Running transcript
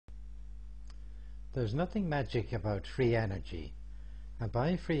There's nothing magic about free energy, and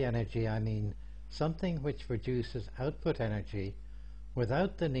by free energy I mean something which produces output energy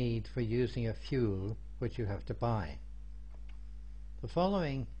without the need for using a fuel which you have to buy. The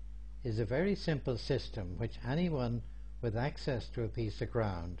following is a very simple system which anyone with access to a piece of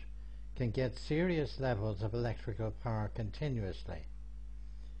ground can get serious levels of electrical power continuously.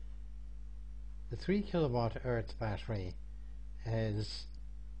 The 3 kilowatt earth battery is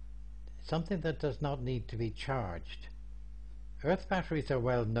something that does not need to be charged. Earth batteries are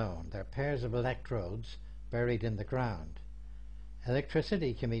well known. They're pairs of electrodes buried in the ground.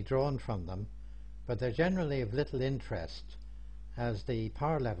 Electricity can be drawn from them, but they're generally of little interest as the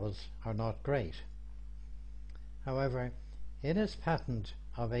power levels are not great. However, in his patent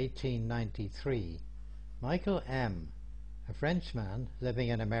of 1893, Michael M., a Frenchman living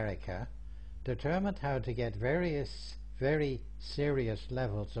in America, determined how to get various very serious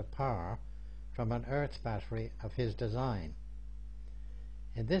levels of power from an earth battery of his design.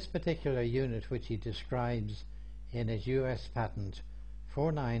 In this particular unit, which he describes in his US patent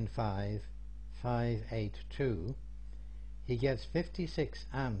 495582, he gets 56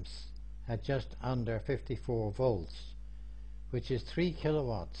 amps at just under 54 volts, which is 3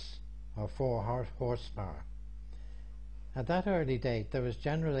 kilowatts or 4 horsepower. At that early date there was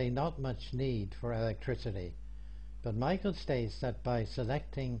generally not much need for electricity, but Michael states that by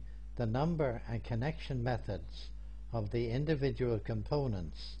selecting the number and connection methods of the individual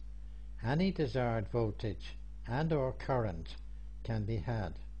components, any desired voltage and or current can be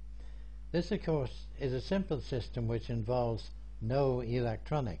had. This, of course, is a simple system which involves no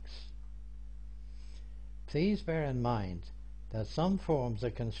electronics. Please bear in mind that some forms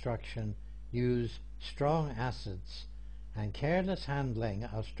of construction use strong acids, and careless handling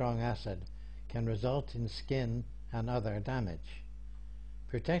of strong acid can result in skin and other damage.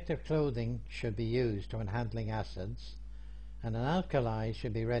 Protective clothing should be used when handling acids, and an alkali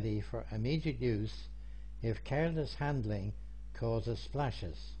should be ready for immediate use if careless handling causes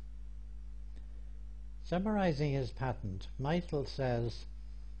splashes. Summarizing his patent, Michael says,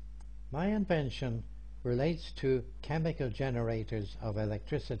 "My invention relates to chemical generators of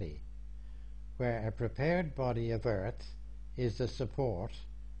electricity, where a prepared body of earth is the support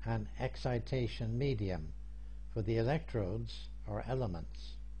and excitation medium for the electrodes or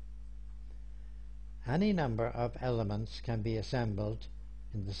elements. Any number of elements can be assembled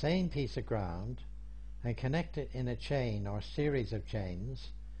in the same piece of ground and connected in a chain or series of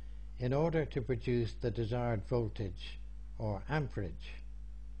chains in order to produce the desired voltage or amperage.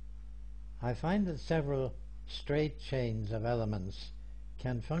 I find that several straight chains of elements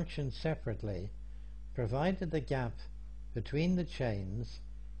can function separately, provided the gap between the chains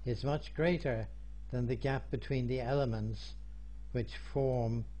is much greater than the gap between the elements which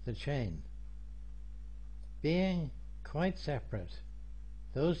form the chain. Being quite separate,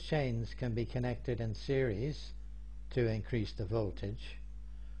 those chains can be connected in series to increase the voltage,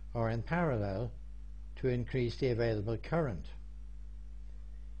 or in parallel to increase the available current.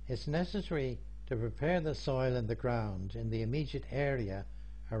 It's necessary to prepare the soil and the ground in the immediate area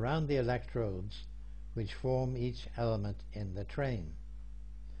around the electrodes which form each element in the train."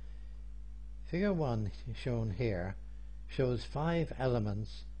 Figure 1 shown here shows 5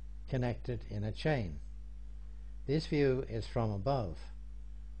 elements connected in a chain. This view is from above,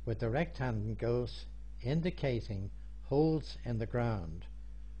 with the rectangles indicating holes in the ground,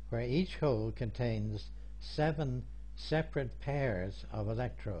 where each hole contains 7 separate pairs of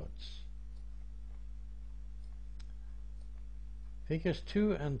electrodes. Figures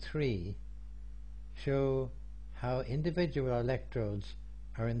 2 and 3 show how individual electrodes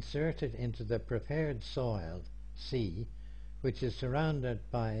are inserted into the prepared soil, C, which is surrounded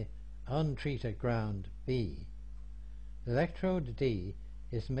by untreated ground, B. Electrode D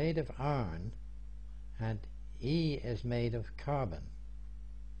is made of iron and E is made of carbon.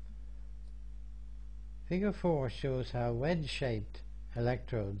 Figure 4 shows how wedge-shaped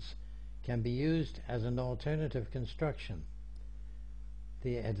electrodes can be used as an alternative construction.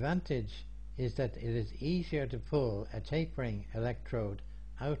 The advantage is that it is easier to pull a tapering electrode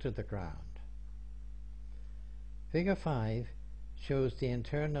out of the ground. Figure 5 shows the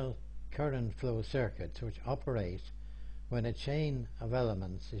internal current flow circuits which operate when a chain of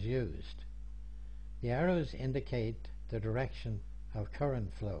elements is used. The arrows indicate the direction of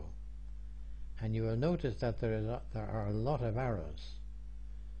current flow, and you will notice that there are a lot of arrows.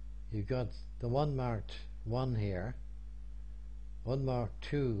 You've got the one marked 1 here, one marked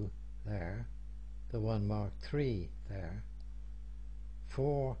 2 there, the one marked 3 there.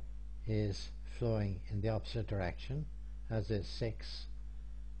 4 is flowing in the opposite direction, as is 6,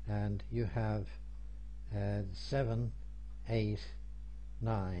 and you have 7, 8,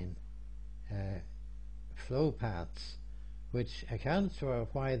 9 flow paths, which accounts for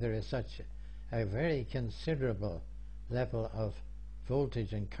why there is such a very considerable level of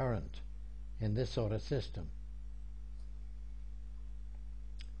voltage and current in this sort of system.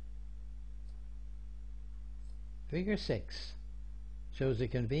 Figure 6 shows a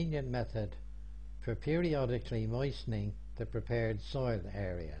convenient method for periodically moistening the prepared soil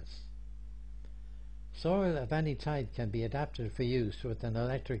areas. Soil of any type can be adapted for use with an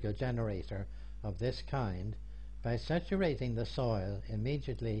electrical generator of this kind by saturating the soil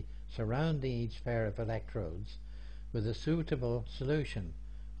immediately surrounding each pair of electrodes with a suitable solution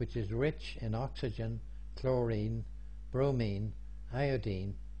which is rich in oxygen, chlorine, bromine,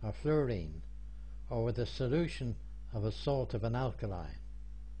 iodine or fluorine, or with a solution of a salt of an alkali.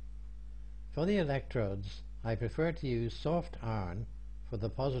 For the electrodes, I prefer to use soft iron for the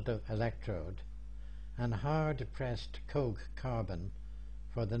positive electrode and hard pressed coke carbon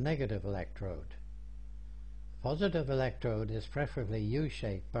for the negative electrode. The positive electrode is preferably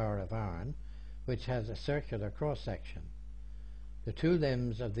U-shaped bar of iron which has a circular cross-section. The two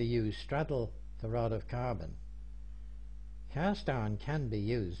limbs of the U straddle the rod of carbon. Cast iron can be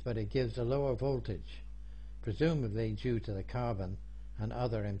used, but it gives a lower voltage, presumably due to the carbon and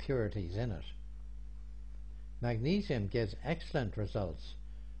other impurities in it. Magnesium gives excellent results,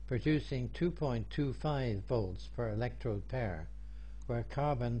 producing 2.25 volts per electrode pair, where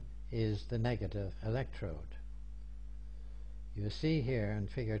carbon is the negative electrode. You see here in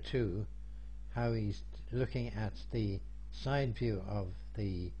figure 2 how he's looking at the side view of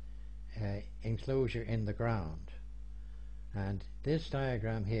the enclosure in the ground, and this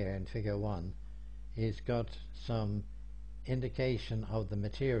diagram here in figure 1 is got some indication of the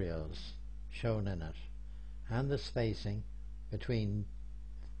materials shown in it and the spacing between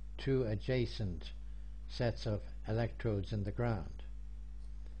two adjacent sets of electrodes in the ground.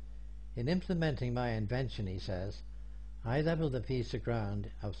 In implementing my invention, he says, I leveled a piece of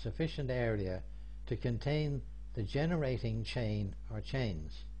ground of sufficient area to contain the generating chain or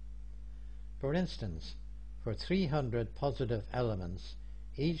chains. For instance, for 300 positive elements,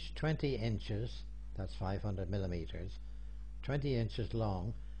 each 20 inches, that's 500 millimeters, 20 inches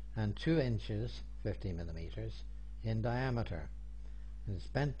long, and 2 inches, 50 millimeters, in diameter. And it's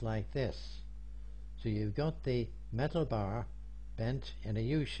bent like this. So you've got the metal bar bent in a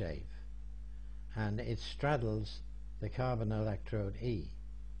U shape, and it straddles the carbon electrode E.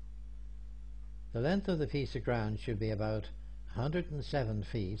 The length of the piece of ground should be about 107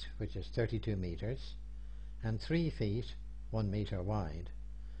 feet, which is 32 meters, and 3 feet, 1 meter wide.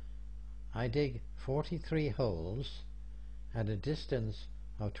 I dig 43 holes at a distance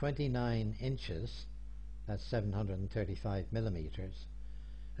of 29 inches, that's 735 millimeters,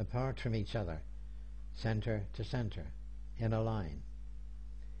 apart from each other, center to center, in a line.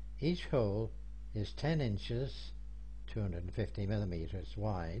 Each hole is 10 inches, 250 millimeters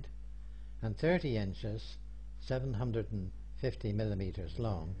wide, and 30 inches, 750 millimeters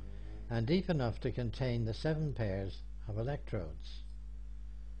long, and deep enough to contain the 7 pairs of electrodes.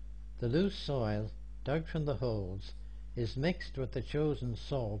 The loose soil dug from the holes is mixed with the chosen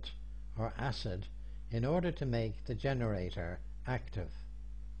salt or acid in order to make the generator active.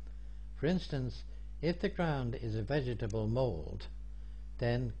 For instance, if the ground is a vegetable mold,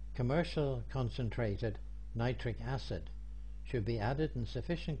 then commercial concentrated nitric acid should be added in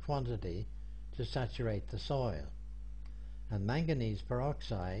sufficient quantity to saturate the soil, and manganese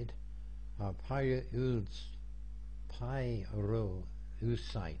peroxide or pyrolusite,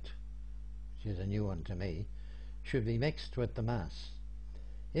 which is a new one to me, should be mixed with the mass.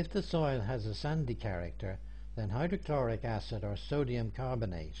 If the soil has a sandy character, then hydrochloric acid or sodium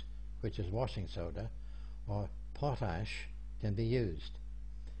carbonate, which is washing soda, or potash can be used.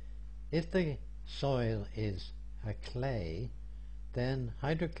 If the soil is a clay, then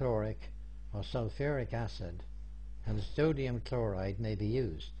hydrochloric or sulfuric acid and sodium chloride may be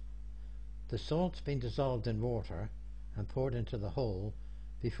used. The salt's been dissolved in water and poured into the hole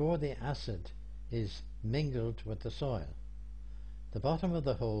before the acid is mingled with the soil. The bottom of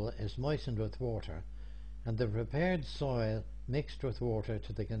the hole is moistened with water, and the prepared soil mixed with water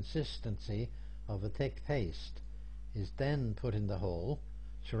to the consistency of a thick paste is then put in the hole,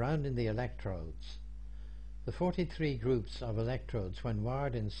 surrounding the electrodes. The 43 groups of electrodes, when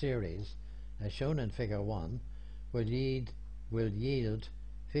wired in series, as shown in figure 1, will yield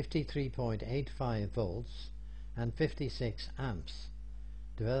 53.85 volts and 56 amps,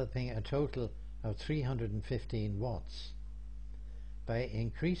 developing a total of 315 watts. By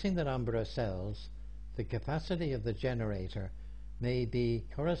increasing the number of cells, the capacity of the generator may be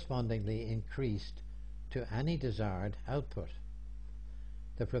correspondingly increased to any desired output.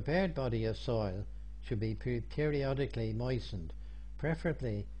 The prepared body of soil should be periodically moistened,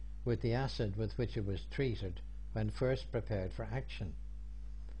 preferably with the acid with which it was treated when first prepared for action.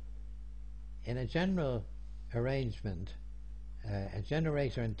 In a general arrangement, a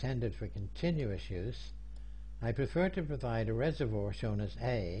generator intended for continuous use, I prefer to provide a reservoir shown as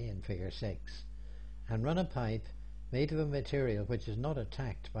A in figure 6 and run a pipe made of a material which is not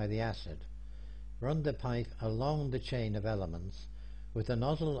attacked by the acid. Run the pipe along the chain of elements with a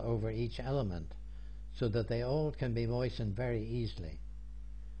nozzle over each element so that they all can be moistened very easily.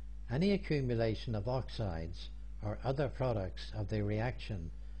 Any accumulation of oxides or other products of the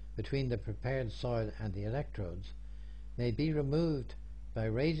reaction between the prepared soil and the electrodes may be removed by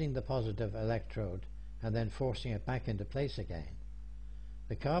raising the positive electrode and then forcing it back into place again.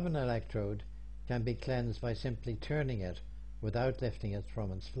 The carbon electrode can be cleansed by simply turning it without lifting it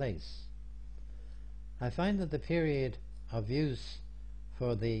from its place. I find that the period of use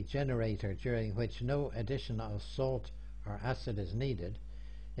for the generator during which no addition of salt or acid is needed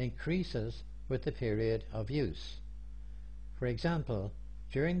increases with the period of use. For example,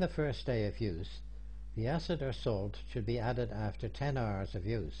 during the first day of use, the acid or salt should be added after 10 hours of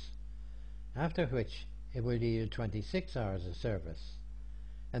use, after which it will yield 26 hours of service,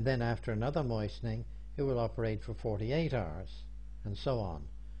 and then after another moistening it will operate for 48 hours, and so on,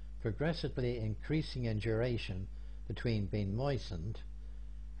 progressively increasing in duration between being moistened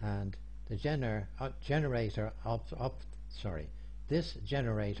and the this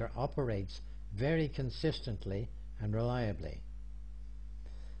generator operates very consistently and reliably.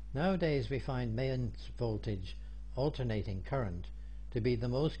 Nowadays we find mains voltage alternating current to be the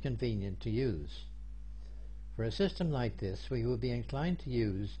most convenient to use. For a system like this, we would be inclined to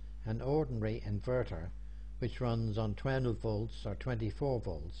use an ordinary inverter which runs on 12 volts or 24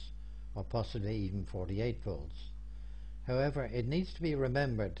 volts or possibly even 48 volts. However, it needs to be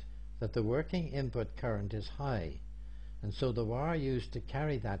remembered that the working input current is high, and so the wire used to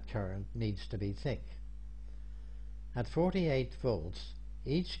carry that current needs to be thick. At 48 volts,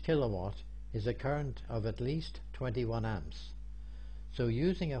 each kilowatt is a current of at least 21 amps. So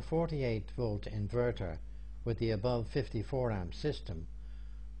using a 48 volt inverter with the above 54 amp system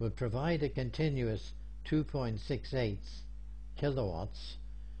would provide a continuous 2.68 kilowatts,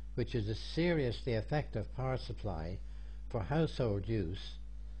 which is a seriously effective power supply for household use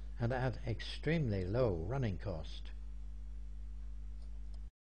and at extremely low running cost.